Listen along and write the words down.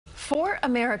4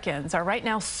 Americans are right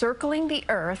now circling the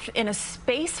Earth in a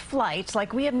space flight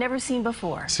like we have never seen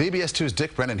before. CBS 2's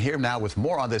Dick Brennan here now with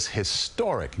more on this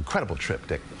historic, incredible trip,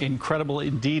 Dick. Incredible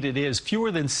indeed it is. Fewer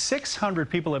than 600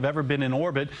 people have ever been in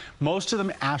orbit, most of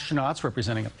them astronauts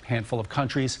representing a handful of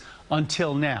countries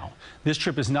until now. This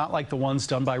trip is not like the ones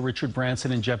done by Richard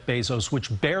Branson and Jeff Bezos,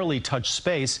 which barely touch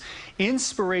space.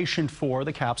 Inspiration 4,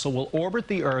 the capsule, will orbit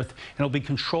the Earth and will be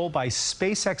controlled by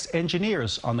SpaceX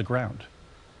engineers on the ground.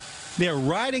 They're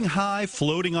riding high,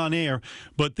 floating on air,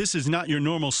 but this is not your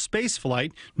normal space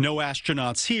flight. No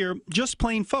astronauts here, just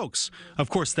plain folks. Of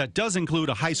course, that does include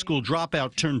a high school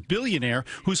dropout turned billionaire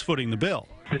who's footing the bill.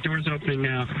 The door's opening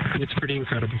now. It's pretty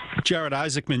incredible. Jared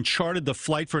Isaacman chartered the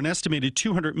flight for an estimated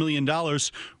 $200 million,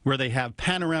 where they have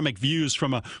panoramic views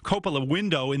from a cupola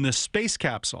window in the space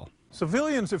capsule.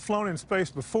 Civilians have flown in space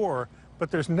before,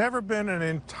 but there's never been an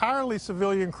entirely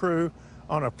civilian crew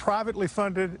on a privately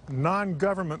funded,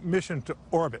 non-government mission to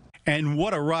orbit. And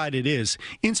what a ride it is.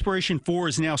 Inspiration 4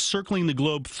 is now circling the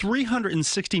globe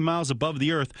 360 miles above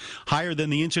the Earth, higher than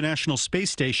the International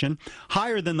Space Station,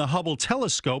 higher than the Hubble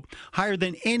telescope, higher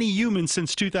than any human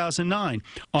since 2009.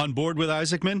 On board with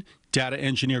Isaacman, data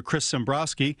engineer Chris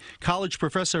Sembrowski, college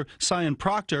professor Cyan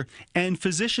Proctor, and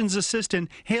physician's assistant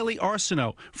Haley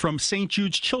Arsenault from St.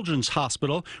 Jude's Children's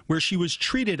Hospital, where she was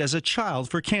treated as a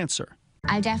child for cancer.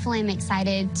 I definitely am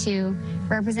excited to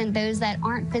represent those that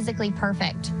aren't physically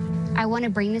perfect. I want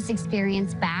to bring this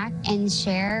experience back and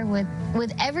share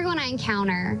with everyone I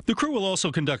encounter. The crew will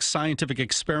also conduct scientific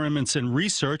experiments and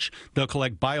research. They'll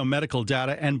collect biomedical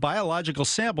data and biological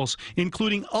samples,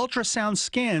 including ultrasound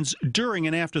scans during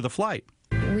and after the flight.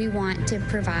 We want to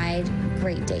provide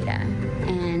great data,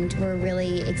 and we're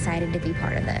really excited to be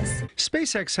part of this.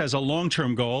 SpaceX has a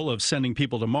long-term goal of sending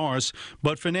people to Mars,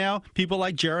 but for now, people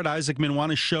like Jared Isaacman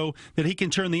want to show that he can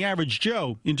turn the average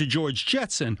Joe into George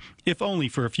Jetson, if only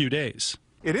for a few days.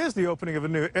 It is the opening of a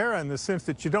new era in the sense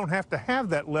that you don't have to have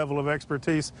that level of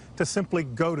expertise to simply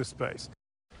go to space.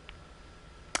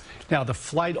 Now, the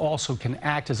flight also can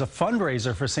act as a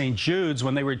fundraiser for St. Jude's.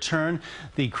 When they return,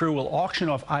 the crew will auction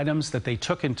off items that they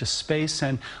took into space,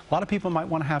 and a lot of people might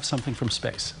want to have something from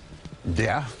space.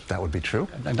 Yeah, that would be true.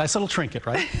 A nice little trinket,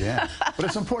 right? Yeah. But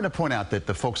it's important to point out that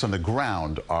the folks on the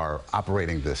ground are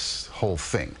operating this whole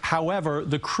thing. However,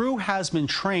 the crew has been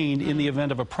trained in the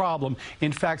event of a problem.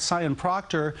 In fact, Cyan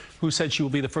Proctor, who said she will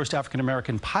be the first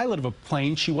African-American pilot of a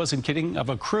plane, she wasn't kidding, of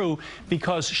a crew,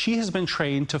 because she has been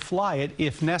trained to fly it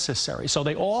if necessary. So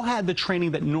they all had the training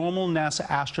that normal NASA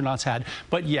astronauts had.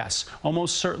 But yes,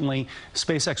 almost certainly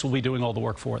SpaceX will be doing all the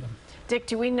work for them. Dick,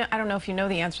 do we know, I don't know if you know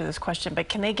the answer to this question, but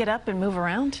can they get up and move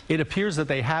around? It appears that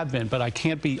they have been, but I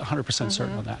can't be 100%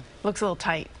 certain on that. Looks a little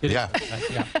tight. Yeah.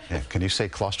 Yeah. Can you say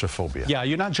claustrophobia? Yeah,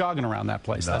 you're not jogging around that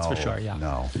place, no, that's for sure. Yeah.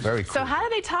 No, very cool. So how do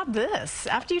they top this?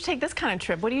 After you take this kind of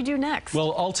trip, what do you do next?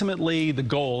 Well, ultimately, the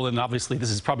goal, and obviously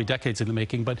this is probably decades in the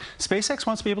making, but SpaceX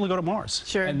wants to be able to go to Mars.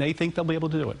 Sure. And they think they'll be able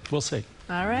to do it. We'll see.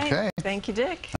 All right. Okay. Thank you, Dick.